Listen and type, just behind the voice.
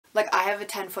Like, I have a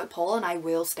 10-foot pole and I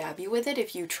will stab you with it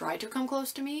if you try to come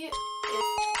close to me.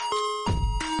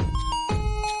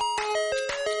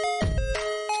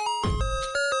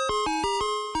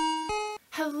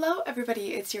 Hello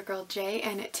everybody, it's your girl Jay,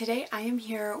 and today I am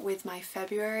here with my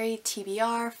February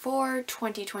TBR for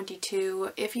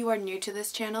 2022. If you are new to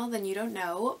this channel, then you don't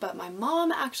know, but my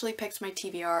mom actually picks my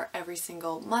TBR every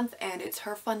single month, and it's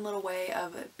her fun little way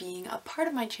of being a part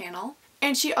of my channel.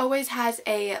 And she always has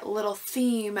a little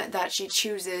theme that she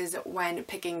chooses when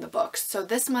picking the books. So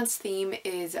this month's theme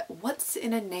is What's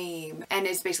in a Name? And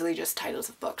it's basically just titles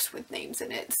of books with names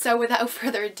in it. So without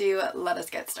further ado, let us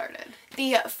get started.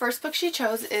 The first book she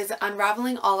chose is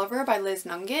Unraveling Oliver by Liz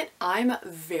Nungatt. I'm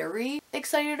very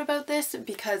excited about this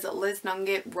because Liz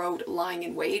Nungatt wrote Lying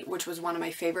in Wait, which was one of my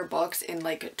favorite books in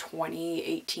like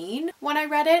 2018 when I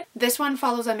read it. This one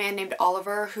follows a man named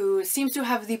Oliver who seems to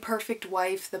have the perfect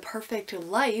wife, the perfect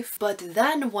life, but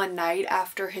then one night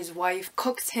after his wife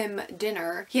cooks him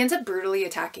dinner, he ends up brutally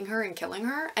attacking her and killing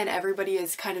her, and everybody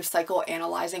is kind of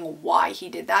psychoanalyzing why he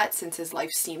did that since his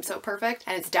life seems so perfect,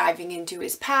 and it's diving into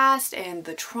his past and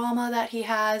the trauma that he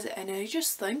has. And I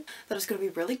just think that it's going to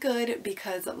be really good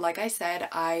because, like I said,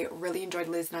 I really enjoyed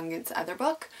Liz Nungatt's other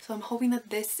book, so I'm hoping that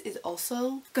this is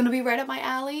also going to be right up my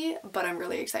alley, but I'm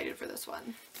really excited for this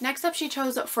one. Next up, she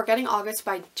chose Forgetting August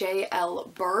by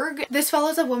J.L. Berg. This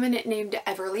follows a woman named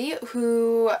Everly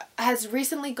who has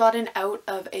recently gotten out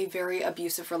of a very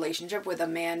abusive relationship with a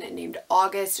man named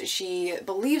August. She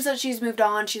believes that she's moved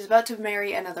on. She's about to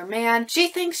marry another man. She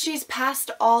thinks she's past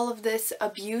all of this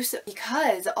abuse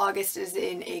because August is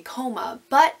in a coma,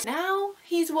 but now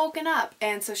he's woken up,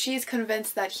 and so she's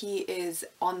convinced that he is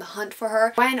on the hunt for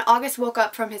her. When August woke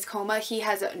up from his coma, he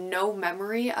has no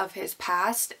memory of his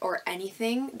past or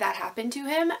anything that happened to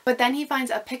him, but then he finds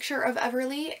a picture of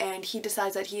Everly and he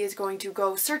decides that he is going to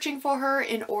go searching for her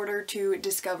in order to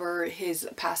discover his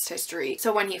past history.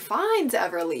 So when he finds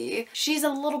Everly, she's a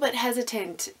little bit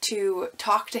hesitant to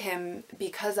talk to him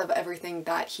because of everything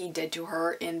that he did to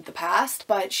her in the past,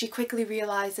 but she quickly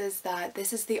realizes that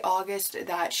this is the August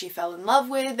that she fell in love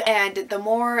with, and the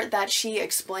more that she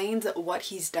explains what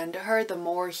he's done to her, the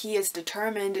more he is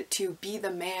determined to be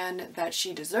the man that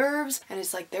she deserves. And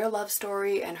it's like their love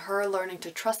story and her learning to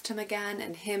trust him again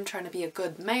and him trying to be a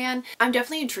good man. I'm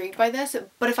definitely intrigued by this,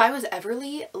 but if I was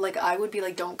Everly, like, I would be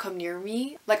like, don't come near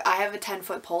me. Like, I have a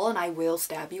 10-foot pole and I will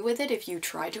stab you with it if you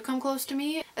try to come close to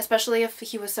me, especially if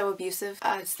he was so abusive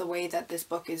as the way that this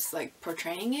book is like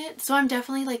portraying it. So I'm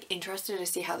definitely like interested to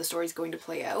see how the story's going to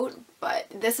play out, but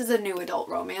this is a new adult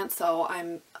romance, so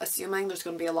I'm assuming there's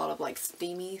going to be a lot of like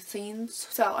steamy scenes.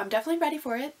 So I'm definitely ready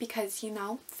for it because, you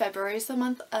know, February is the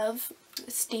month of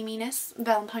steaminess,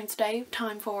 Valentine's Day,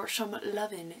 time for some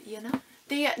loving, you know?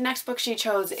 The next book she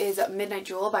chose is Midnight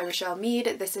Jewel by Richelle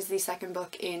Mead. This is the second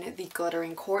book in the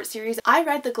Glittering Court series. I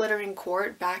read the Glittering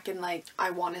Court back in like,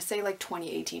 I want to say like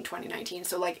 2018, 2019,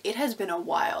 so like it has been a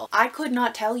while. I could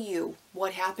not tell you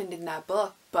what happened in that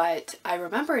book, but I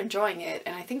remember enjoying it,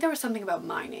 and I think there was something about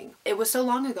mining. It was so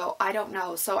long ago, I don't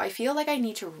know, so I feel like I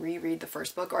need to reread the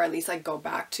first book, or at least like go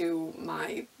back to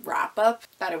my wrap-up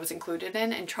that it was included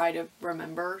in and try to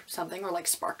remember something, or like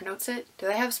Spark Notes it. Do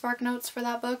they have Spark Notes for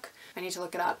that book? I need to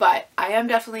look it up. But I am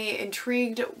definitely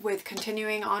intrigued with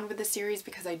continuing on with the series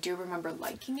because I do remember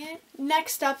liking it.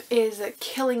 Next up is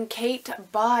Killing Kate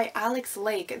by Alex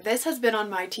Lake. This has been on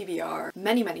my TBR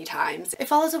many times. It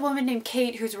follows a woman named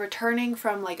Kate who's returning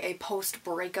from like a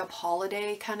post-breakup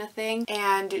holiday kind of thing,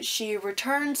 and she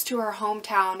returns to her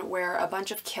hometown where a bunch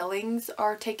of killings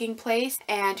are taking place,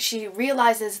 and she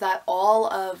realizes that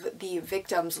all of the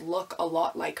victims look a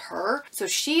lot like her. So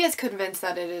she is convinced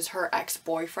that it is her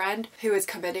ex-boyfriend who is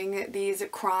committing these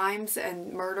crimes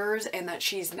and murders, and that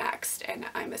she's next. And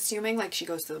I'm assuming like she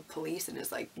goes to the police and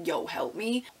is like, yo, help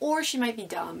me. Or she might be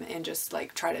dumb and just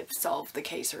like try to solve the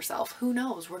case herself. Who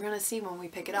knows? We're gonna see when we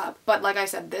pick it up. But like I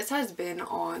said, this has been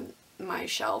on my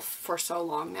shelf for so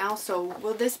long now, so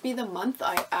will this be the month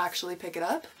I actually pick it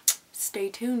up? Stay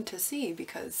tuned to see,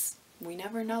 because we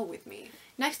never know with me.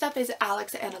 Next up is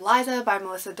Alex and Eliza by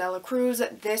Melissa De La Cruz.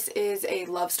 This is a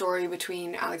love story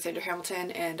between Alexander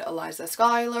Hamilton and Eliza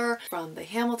Schuyler from the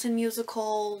Hamilton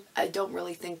musical. I don't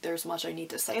really think there's much I need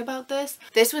to say about this.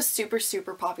 This was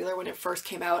super popular when it first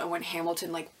came out, and when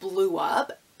Hamilton like blew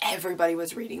up, everybody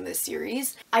was reading this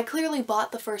series. I clearly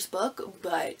bought the first book,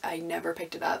 but I never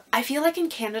picked it up. I feel like in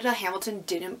Canada, Hamilton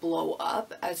didn't blow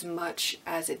up as much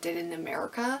as it did in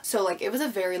America. So like it was a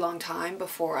very long time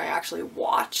before I actually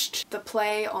watched the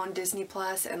play on Disney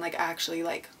Plus and like actually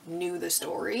like knew the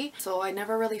story, so I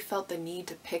never really felt the need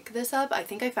to pick this up. I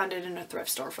think I found it in a thrift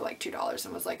store for like $2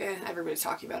 and was like, everybody's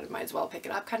talking about it, might as well pick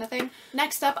it up kind of thing.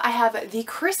 Next up, I have The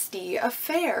Christie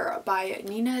Affair by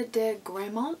Nina de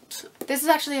Gramont. This is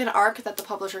actually an arc that the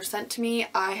publisher sent to me.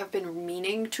 I have been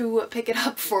meaning to pick it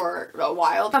up for a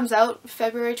while. It comes out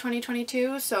February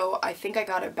 2022, so I think I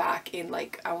got it back in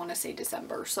like, I want to say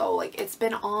December. So like it's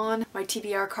been on my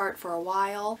TBR cart for a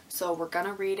while, so we're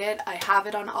gonna read it. I have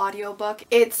it on audiobook.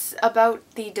 It's about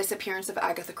the disappearance of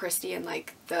Agatha Christie and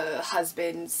like the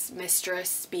husband's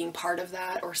mistress being part of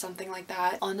that or something like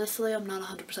that. Honestly, I'm not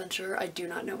 100% sure. I do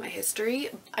not know my history.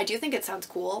 I do think it sounds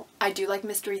cool. I do like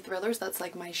mystery thrillers. That's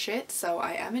like my shit, so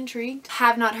I am intrigued.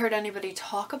 Have not heard anybody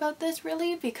talk about this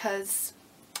really because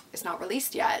it's not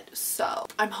released yet, so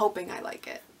I'm hoping I like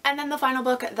it. And then the final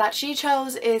book that she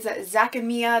chose is Zack and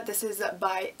Mia. This is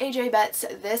by AJ Betts.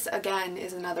 This again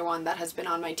is another one that has been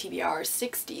on my TBR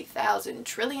 60,000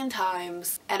 trillion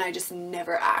times and I just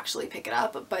never actually pick it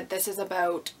up. But this is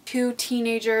about two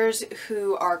teenagers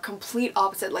who are complete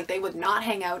opposite. Like they would not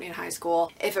hang out in high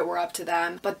school if it were up to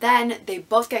them. But then they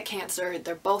both get cancer.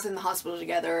 They're both in the hospital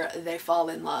together. They fall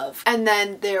in love. And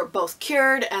then they're both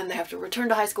cured and they have to return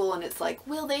to high school and it's like,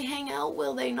 will they hang out?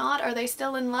 Will they not? Are they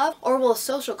still in love? Or will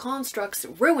social constructs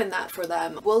ruin that for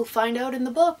them? We'll find out in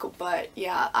the book, but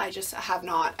yeah, I just have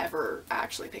not ever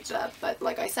actually picked it up. But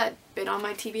like I said, been on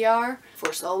my TBR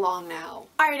for so long now.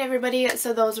 Alright everybody,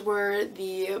 so those were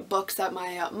the books that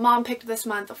my mom picked this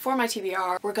month for my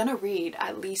TBR. We're gonna read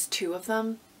at least 2 of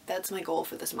them. That's my goal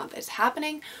for this month. It's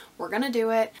happening. We're gonna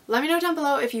do it. Let me know down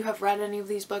below if you have read any of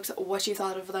these books, what you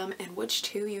thought of them, and which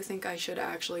 2 you think I should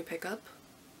actually pick up.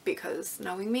 Because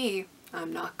knowing me,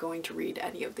 I'm not going to read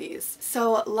any of these.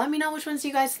 So let me know which ones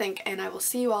you guys think and I will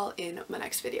see you all in my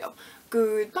next video.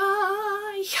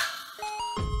 Goodbye!